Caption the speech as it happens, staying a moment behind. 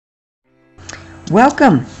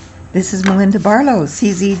Welcome. This is Melinda Barlow,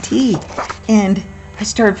 CZT, and I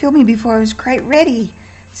started filming before I was quite ready.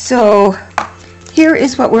 So here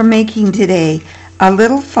is what we're making today. A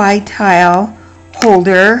little Phi Tile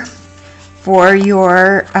holder for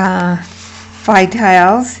your Phi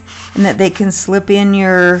Tiles, and that they can slip in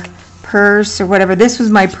your purse or whatever. This was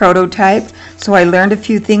my prototype, so I learned a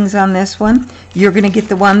few things on this one. You're going to get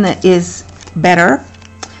the one that is better.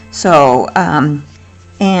 So,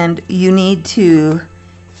 and you need to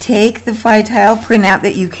take the Phi Tile printout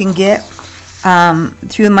that you can get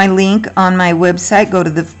through my link on my website.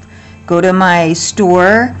 Go to my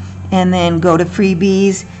store and then go to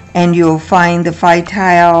freebies, and you'll find the Phi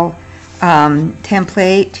Tile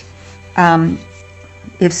template.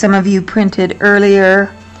 If some of you printed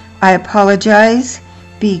earlier, I apologize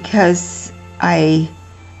because I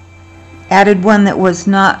added one that was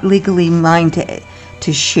not legally mine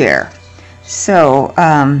to share. So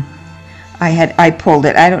I pulled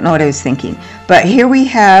it. I don't know what I was thinking. But here we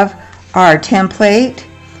have our template,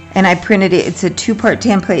 and I printed it. It's a two-part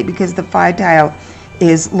template because the Phi Tile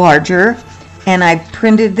is larger, and I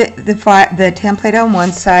printed the template on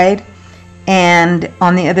one side, and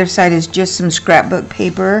on the other side is just some scrapbook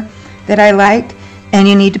paper that I liked. And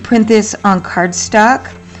you need to print this on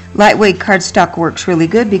cardstock. Lightweight cardstock works really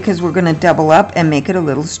good because we're going to double up and make it a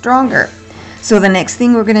little stronger. So the next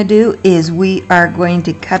thing we're going to do is we are going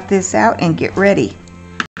to cut this out and get ready.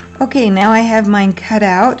 Okay, now I have mine cut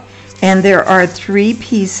out, and there are 3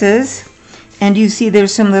 pieces, and you see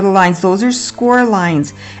there's some little lines. Those are score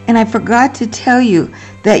lines, and I forgot to tell you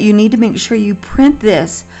that you need to make sure you print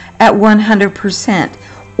this at 100%,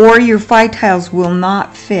 or your Phi Tiles will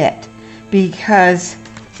not fit, because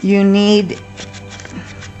you need,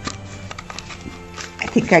 I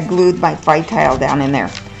think I glued my Phi Tile down in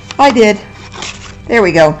there. I did. There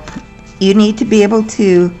we go. You need to be able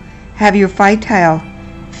to have your Phi Tile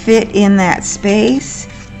fit in that space,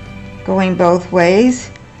 going both ways,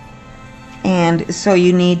 and so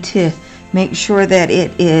you need to make sure that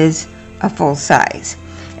it is a full size.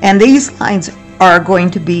 And these lines are going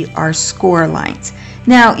to be our score lines.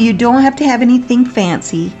 Now, you don't have to have anything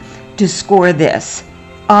fancy to score this.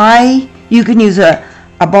 You can use a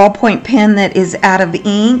ballpoint pen that is out of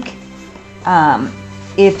ink.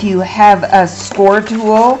 If you have a score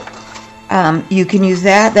tool, you can use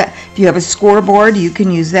that. If you have a scoreboard, you can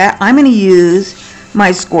use that. I'm going to use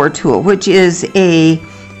my score tool, which is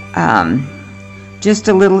just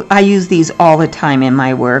a little, I use these all the time in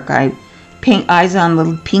my work. I paint eyes on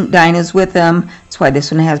little pink dinas with them. That's why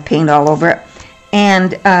this one has paint all over it.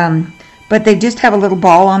 And but they just have a little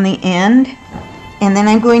ball on the end. And then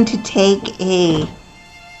I'm going to take a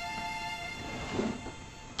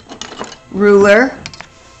ruler,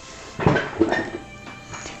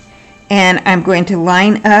 and I'm going to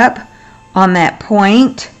line up on that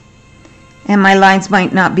point, and my lines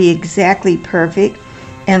might not be exactly perfect,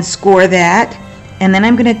 and score that. And then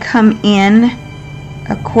I'm going to come in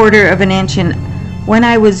 1/4 of an inch, and when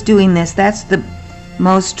I was doing this, that's the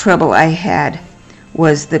most trouble I had,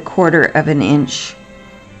 was the 1/4 of an inch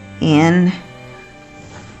in,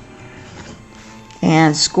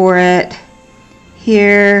 and score it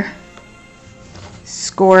here,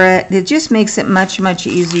 score it. It just makes it much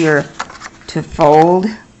easier to fold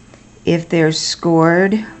if they're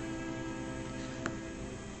scored.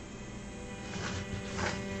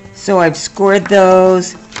 So I've scored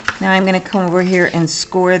those. Now I'm going to come over here and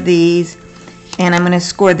score these, and I'm going to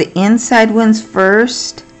score the inside ones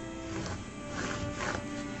first,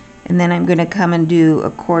 and then I'm going to come and do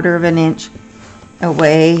 1/4 of an inch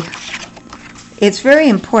away. It's very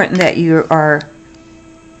important that you are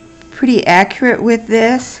pretty accurate with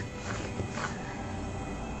this,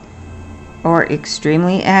 or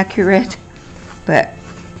extremely accurate, but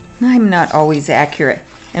I'm not always accurate,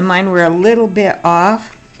 and mine were a little bit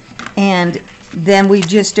off. And then we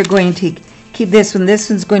just are going to keep this one. This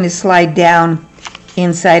one's going to slide down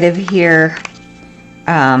inside of here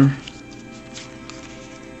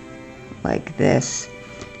like this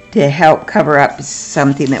to help cover up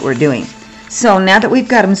something that we're doing. So now that we've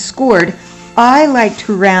got them scored, I like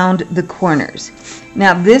to round the corners.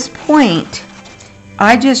 Now this point,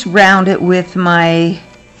 I just round it with my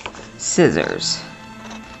scissors.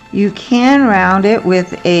 You can round it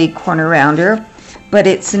with a corner rounder, but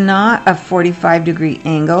it's not a 45-degree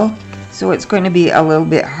angle, so it's going to be a little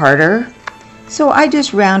bit harder. So I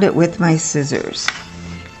just round it with my scissors.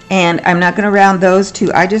 And I'm not going to round those two.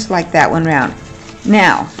 I just like that one round.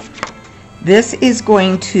 Now, this is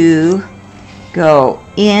going to go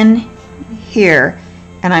in here,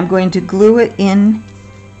 and I'm going to glue it in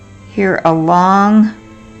here along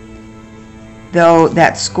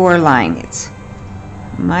that score line. It's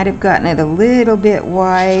Might have gotten it a little bit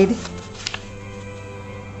wide.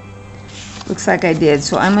 Looks like I did.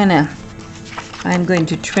 So I'm going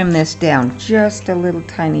to trim this down just a little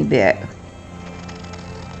tiny bit.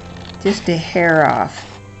 Just a hair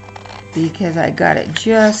off, because I got it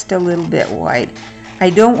just a little bit wide. I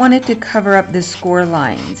don't want it to cover up the score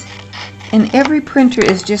lines. And every printer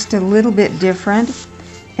is just a little bit different.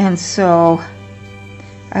 And so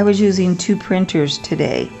I was using 2 printers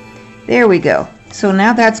today. There we go. So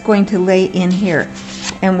now that's going to lay in here.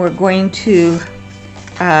 And we're going to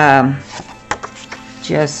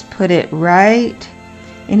just put it right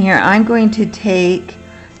in here. I'm going to take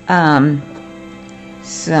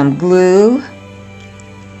some glue,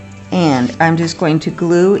 and I'm just going to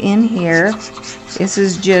glue in here. This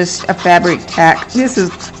is just a fabric tack. This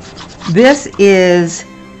is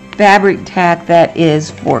fabric tack that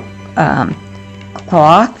is for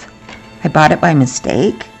cloth. I bought it by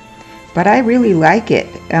mistake, but I really like it.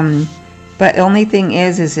 But the only thing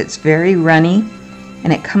is it's very runny,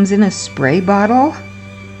 and it comes in a spray bottle,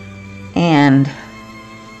 and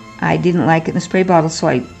I didn't like it in the spray bottle, so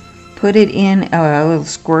I put it in a little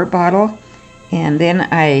squirt bottle, and then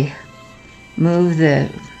I move the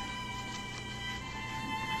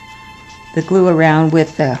glue around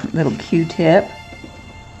with the little Q-tip,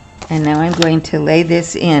 and now I'm going to lay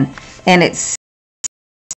this in. And it's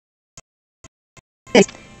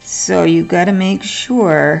so you got to make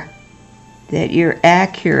sure that you're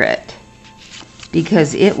accurate,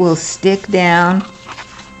 because it will stick down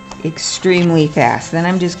extremely fast. Then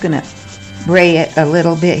I'm just going to bray it a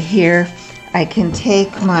little bit here. I can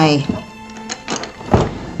take my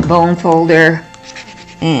bone folder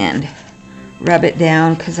and rub it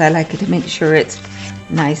down, because I like it to make sure it's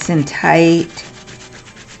nice and tight.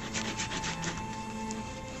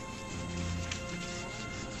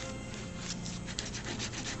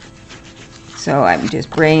 So I'm just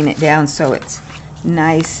braying it down so it's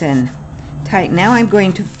nice and tight. Now I'm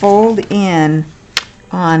going to fold in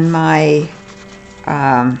on my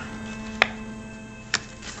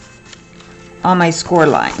score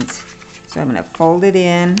lines. So I'm going to fold it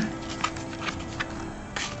in,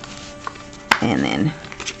 and then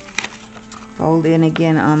fold in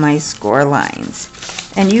again on my score lines.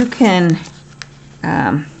 And you can,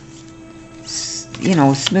 you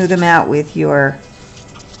know, smooth them out with your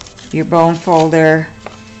bone folder.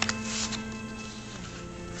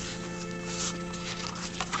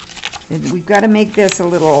 And we've got to make this a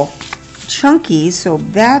little chunky, so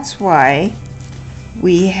that's why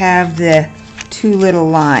we have the 2 little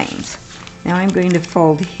lines. Now I'm going to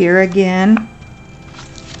fold here again,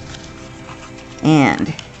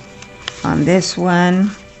 and on this one,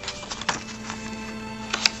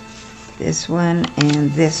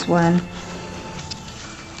 and this one,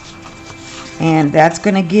 and that's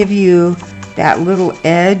going to give you that little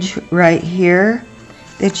edge right here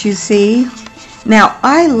that you see. Now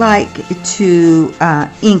I like to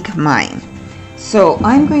ink mine, so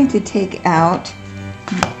I'm going to take out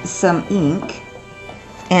some ink,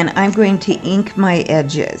 and I'm going to ink my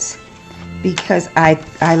edges, because I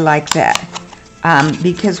like that.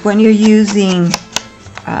 Because when you're using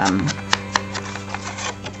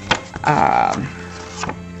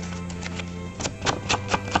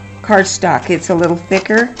cardstock, it's a little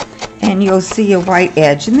thicker, and you'll see a white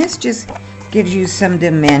edge, and this just gives you some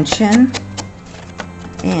dimension.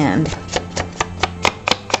 And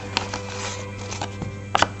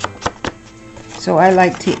so I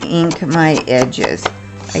like to ink my edges.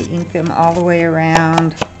 I ink them all the way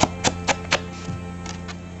around.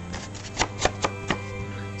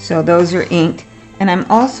 So those are inked. And I'm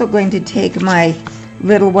also going to take my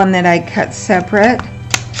little one that I cut separate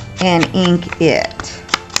and ink it.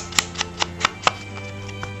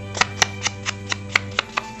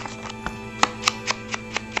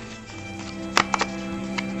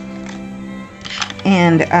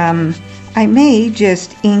 And I may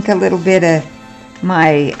just ink a little bit of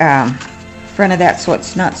my front of that so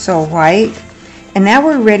it's not so white. And now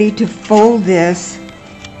we're ready to fold this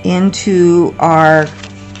into our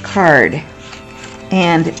card.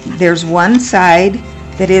 And there's one side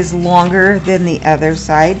that is longer than the other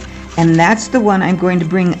side, and that's the one I'm going to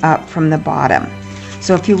bring up from the bottom.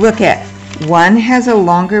 So if you look at, one has a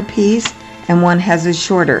longer piece and one has a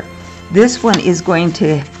shorter. This one is going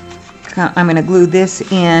to, I'm going to glue this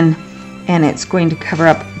in, and it's going to cover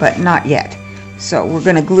up, but not yet. So we're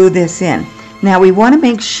going to glue this in. Now we want to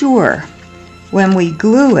make sure when we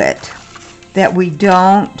glue it that we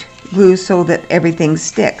don't glue so that everything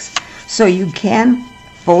sticks. So you can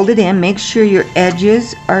fold it in, make sure your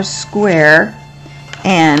edges are square,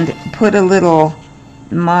 and put a little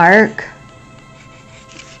mark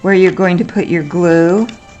where you're going to put your glue.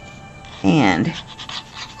 And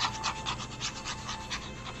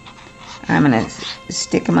I'm going to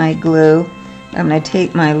stick my glue. I'm going to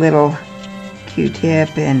take my little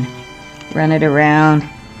Q-tip and run it around.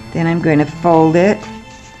 Then I'm going to fold it,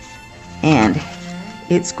 and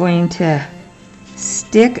it's going to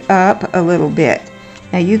stick up a little bit.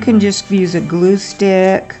 Now you can just use a glue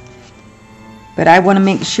stick, but I want to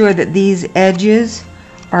make sure that these edges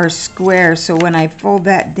are square, so when I fold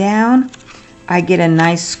that down, I get a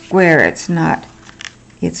nice square. It's not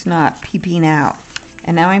peeping out.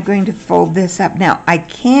 And now I'm going to fold this up. Now I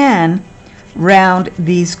can round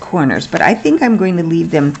these corners, but I think I'm going to leave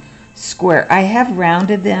them square. I have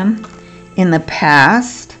rounded them in the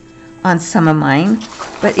past on some of mine,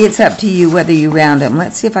 but it's up to you whether you round them.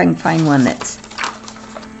 Let's see if I can find one that's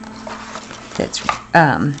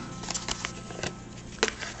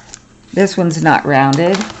this one's not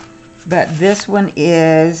rounded, but this one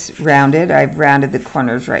is rounded. I've rounded the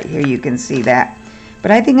corners right here, you can see that.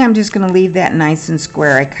 But I think I'm just going to leave that nice and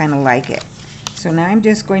square. I kind of like it. So now I'm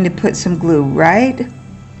just going to put some glue right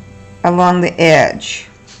along the edge.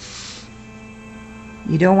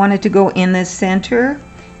 You don't want it to go in the center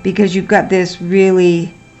because you've got this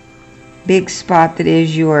really big spot that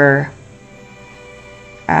is your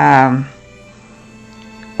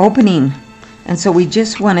opening. And so we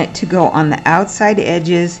just want it to go on the outside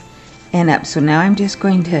edges and up. So now I'm just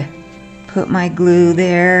going to put my glue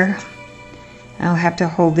there. I'll have to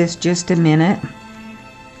hold this just a minute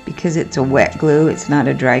because it's a wet glue, it's not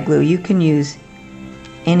a dry glue. You can use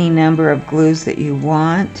any number of glues that you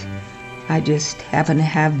want. I just happen to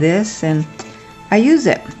have this and I use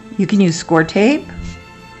it. You can use score tape.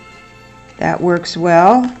 That works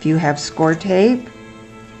well if you have score tape.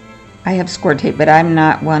 I have score tape, but I'm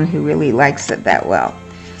not one who really likes it that well.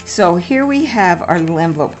 So here we have our little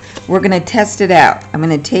envelope. We're going to test it out. I'm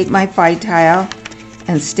going to take my Phi Tile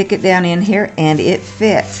and stick it down in here, and it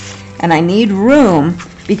fits. And I need room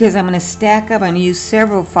because I'm going to stack up. I'm going to use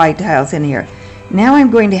several Phi Tiles in here. Now I'm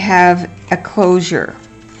going to have a closure,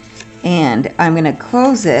 and I'm going to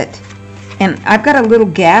close it, and I've got a little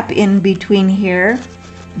gap in between here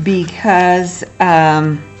because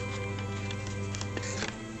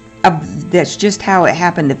that's just how it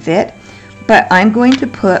happened to fit. But I'm going to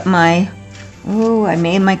put my, I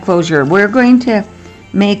made my closure. We're going to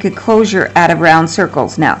make a closure out of round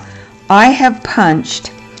circles. Now, I have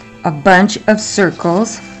punched a bunch of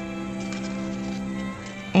circles,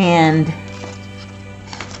 and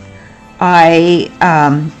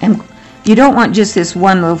you don't want just this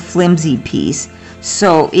one little flimsy piece,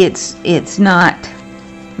 so it's not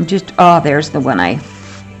just, there's the one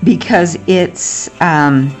because it's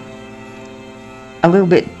a little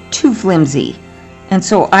bit too flimsy, and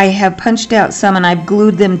so I have punched out some and I've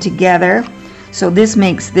glued them together. So this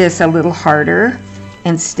makes this a little harder.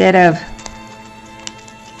 Instead of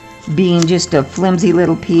being just a flimsy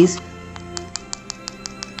little piece,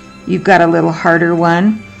 you've got a little harder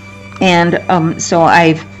one. And so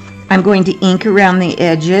I'm going to ink around the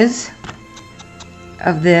edges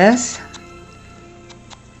of this.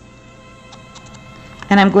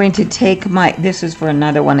 And I'm going to take my, this is for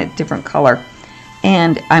another one, a different color.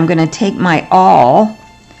 And I'm going to take my awl.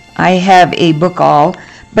 I have a book awl.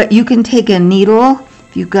 But you can take a needle,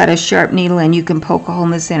 if you've got a sharp needle, and you can poke a hole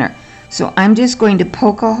in the center. So I'm just going to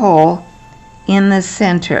poke a hole in the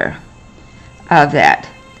center of that.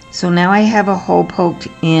 So now I have a hole poked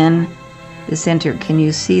in the center. Can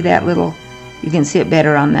you see that little? You can see it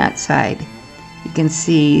better on that side. You can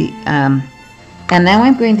see, and now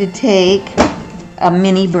I'm going to take a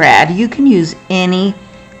mini brad. You can use any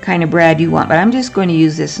kind of brad you want, but I'm just going to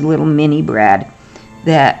use this little mini brad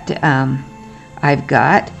that I've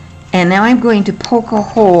got, and now I'm going to poke a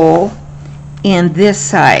hole in this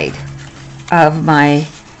side of my,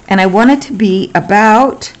 and I want it to be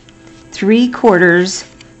about 3/4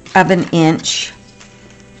 of an inch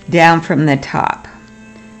down from the top.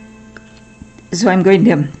 So I'm going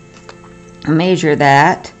to measure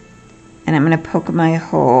that, and I'm going to poke my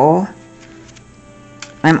hole.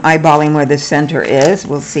 I'm eyeballing where the center is.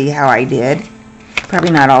 We'll see how I did. Probably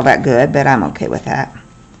not all that good, but I'm okay with that.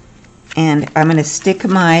 And I'm going to stick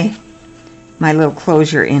my little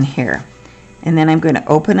closure in here. And then I'm going to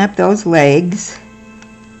open up those legs.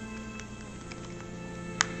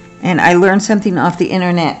 And I learned something off the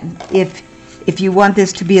internet. If you want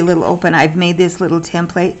this to be a little open, I've made this little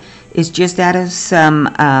template. It's just out of some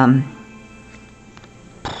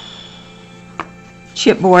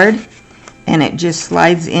chipboard. And it just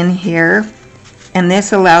slides in here. And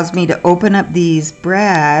this allows me to open up these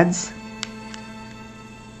brads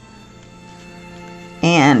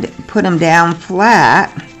and put them down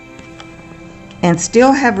flat and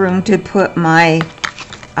still have room to put my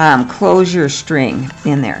closure string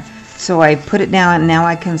in there. So I put it down, and now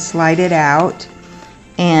I can slide it out,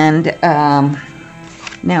 and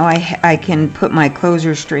now I can put my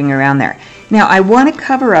closure string around there. Now I want to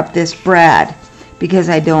cover up this brad because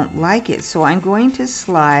I don't like it, so I'm going to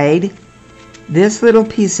slide this little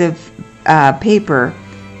piece of paper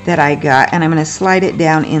that I got, and I'm going to slide it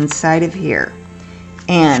down inside of here.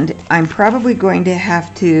 And I'm probably going to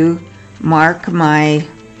have to mark my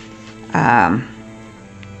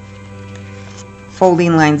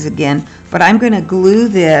folding lines again, but I'm going to glue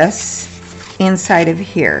this inside of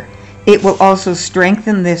here. It will also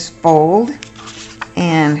strengthen this fold,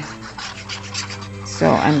 and so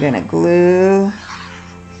I'm going to glue.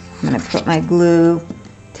 I'm going to put my glue,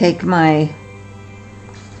 take my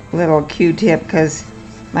little Q-tip because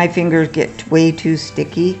my fingers get way too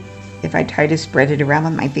sticky if I try to spread it around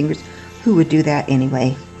with my fingers. Who would do that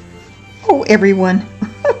anyway? Oh, everyone.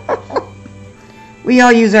 We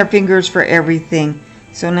all use our fingers for everything.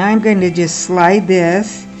 So now I'm going to just slide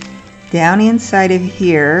this down inside of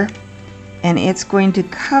here, and it's going to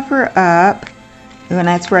cover up, and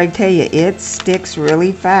that's where I tell you it sticks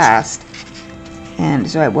really fast. And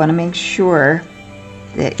so I want to make sure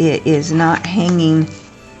that it is not hanging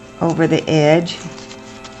over the edge.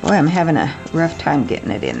 Boy, I'm having a rough time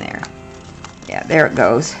getting it in there. Yeah, there it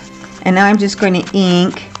goes. And now I'm just going to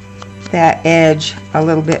ink that edge a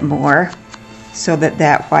little bit more so that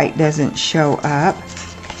that white doesn't show up.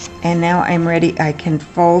 And now I'm ready. I can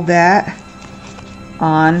fold that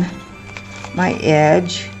on my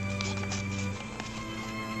edge.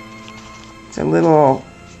 It's a little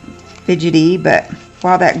fidgety, but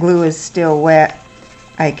while that glue is still wet,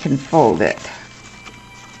 I can fold it.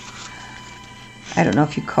 I don't know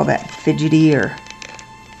if you call that fidgety or,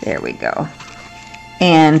 there we go.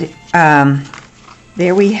 And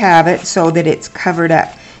there we have it so that it's covered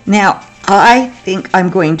up. Now, I think I'm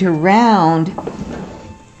going to round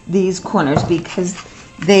these corners because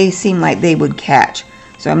they seem like they would catch.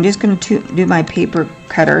 So I'm just going to do my paper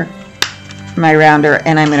cutter, my rounder,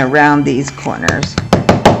 and I'm going to round these corners.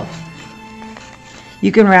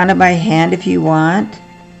 You can round it by hand if you want.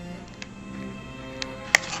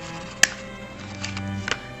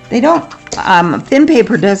 They don't, thin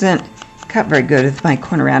paper doesn't cut very good with my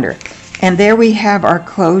corner rounder. And there we have our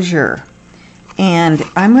closure. And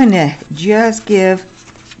I'm going to just give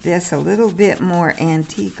this a little bit more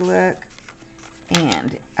antique look.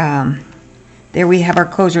 And there we have our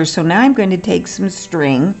closure. So now I'm going to take some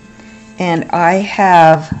string, and I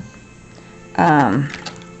have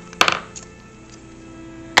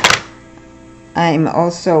I'm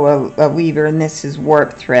also a weaver, and this is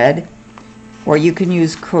warp thread, or you can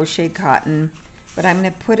use crochet cotton, but I'm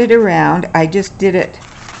going to put it around. I just did it,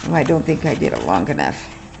 well, I don't think I did it long enough.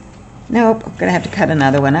 Nope, I'm going to have to cut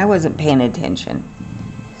another one. I wasn't paying attention.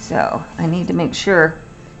 So I need to make sure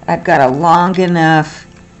I've got a long enough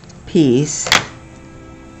piece.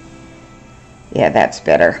 Yeah, that's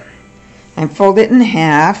better. And fold it in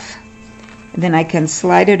half, and then I can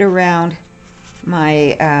slide it around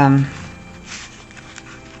my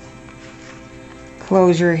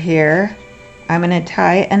closure here. I'm going to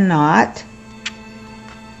tie a knot.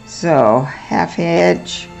 So half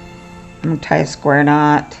inch, I'm going to tie a square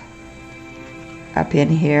knot up in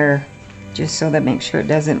here just so that makes sure it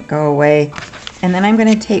doesn't go away. And then I'm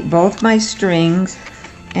going to take both my strings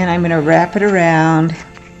and I'm going to wrap it around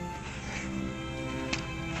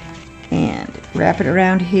and wrap it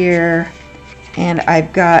around here, and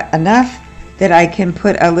I've got enough that I can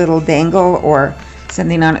put a little dangle or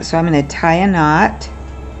something on it. So I'm going to tie a knot.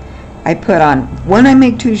 I put on one I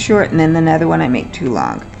make too short and then another one I make too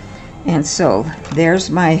long. And so there's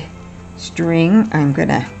my string. I'm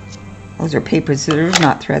gonna, those are paper scissors,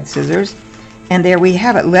 not thread scissors. And there we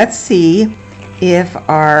have it. Let's see if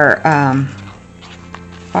our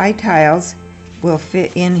Phi tiles will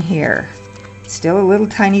fit in here. Still a little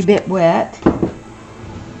tiny bit wet.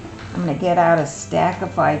 I'm gonna get out a stack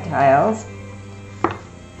of Phi tiles.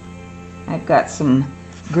 I've got some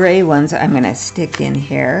gray ones I'm gonna stick in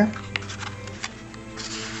here.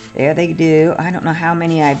 There they do. I don't know how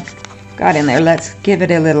many I've got in there. Let's give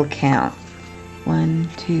it a little count. 1,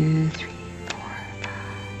 2, 3, 4,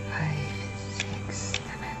 5, 6, 7,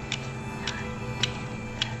 8,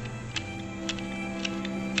 9,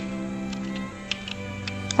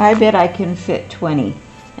 10. I bet I can fit 20.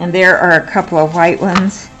 And there are a couple of white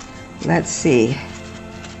ones. Let's see.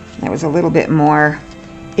 That was a little bit more.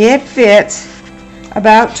 It fits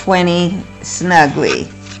about 20 snugly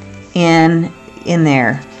in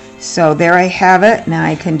there. So there I have it. Now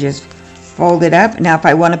I can just fold it up. Now if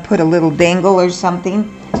I want to put a little dangle or something,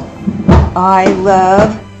 I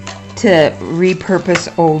love to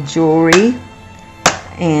repurpose old jewelry,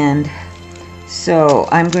 and so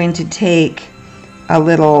I'm going to take a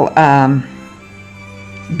little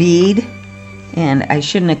bead, and I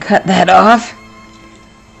shouldn't have cut that off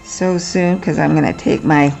so soon because I'm going to take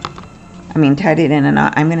my, tied it in a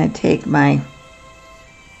knot. I'm going to take my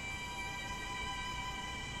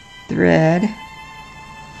thread.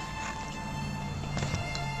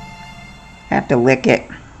 I have to lick it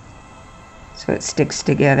so it sticks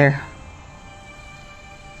together.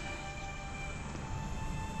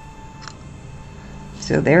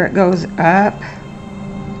 So there it goes up.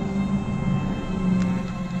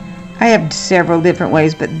 I have several different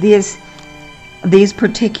ways, but these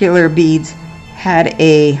particular beads had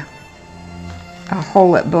a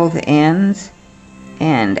hole at both ends,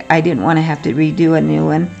 and I didn't want to have to redo a new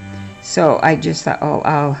one. So I just thought, oh,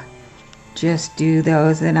 I'll just do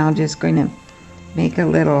those, and I'm just going to make a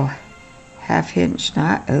little half-inch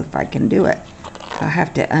knot. Oh, if I can do it. I'll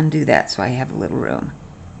have to undo that so I have a little room.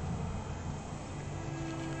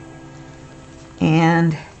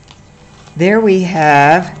 And there we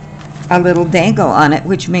have a little dangle on it,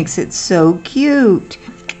 which makes it so cute.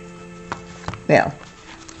 Well,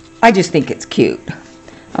 I just think it's cute.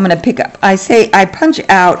 I'm going to pick up. I punch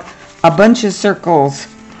out a bunch of circles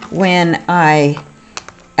when I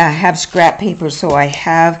have scrap paper, so I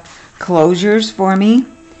have closures for me.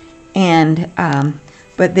 And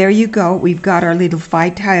but there you go. We've got our little Phi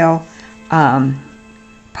Tile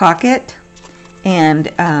pocket,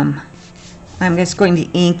 and I'm just going to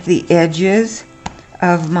ink the edges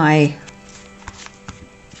of my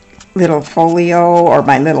little folio or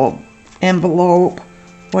my little envelope,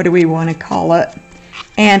 what do we want to call it.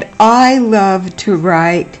 And I love to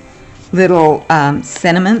write little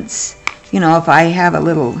sentiments. You know, if I have a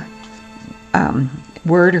little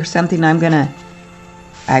word or something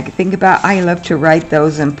I think about, I love to write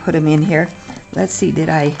those and put them in here. Let's see, did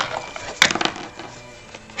I?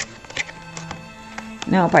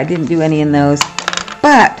 Nope, I didn't do any in those.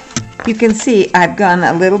 But you can see I've gone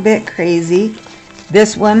a little bit crazy.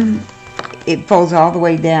 This one, it folds all the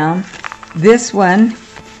way down. This one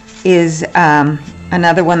is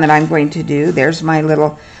another one that I'm going to do. There's my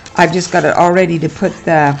little, I've just got it all ready to put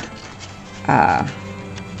the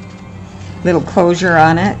little closure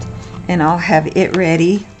on it, and I'll have it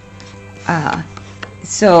ready.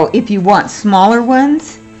 So if you want smaller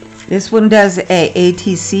ones, this one does a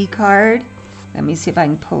ATC card. Let me see if I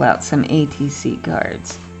can pull out some ATC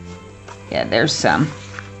cards. Yeah, there's some.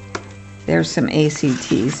 There's some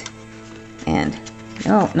ACTs. And,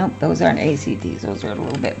 nope, those aren't ACTs. Those are a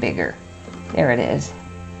little bit bigger. There it is.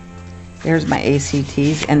 There's my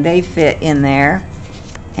ACTs, and they fit in there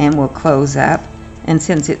and will close up. And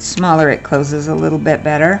since it's smaller, it closes a little bit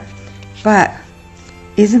better. But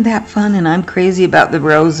isn't that fun? And I'm crazy about the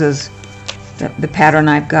roses. The pattern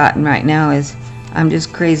I've gotten right now is, I'm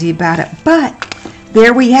just crazy about it. But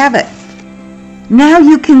there we have it. Now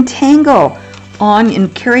you can tangle on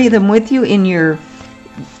and carry them with you in your,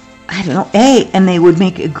 I don't know, and they would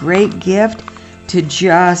make a great gift to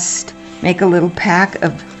just make a little pack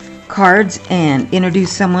of cards and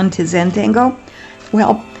introduce someone to Zentangle.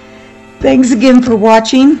 Well, thanks again for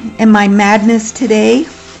watching and my madness today.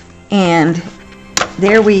 And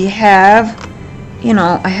there we have,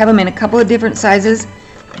 I have them in a couple of different sizes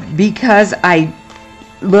because I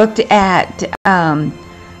looked at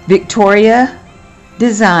Victoria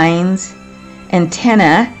Designs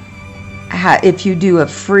antenna. If you do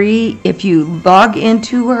if you log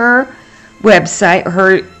into her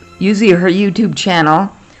website, usually her YouTube channel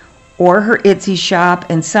or her Etsy shop,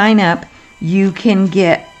 and sign up, you can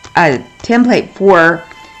get a template for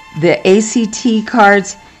the ACT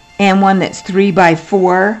cards and one that's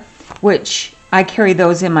 3x4, which I carry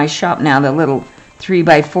those in my shop now, the little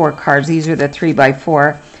 3x4 cards. These are the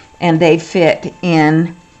 3x4, and they fit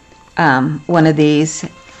in one of these.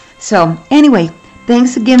 So anyway,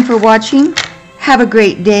 thanks again for watching. Have a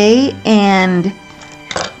great day, and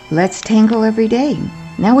let's tangle every day.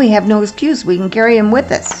 Now we have no excuse. We can carry them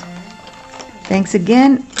with us. Thanks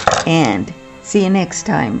again, and see you next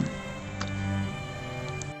time.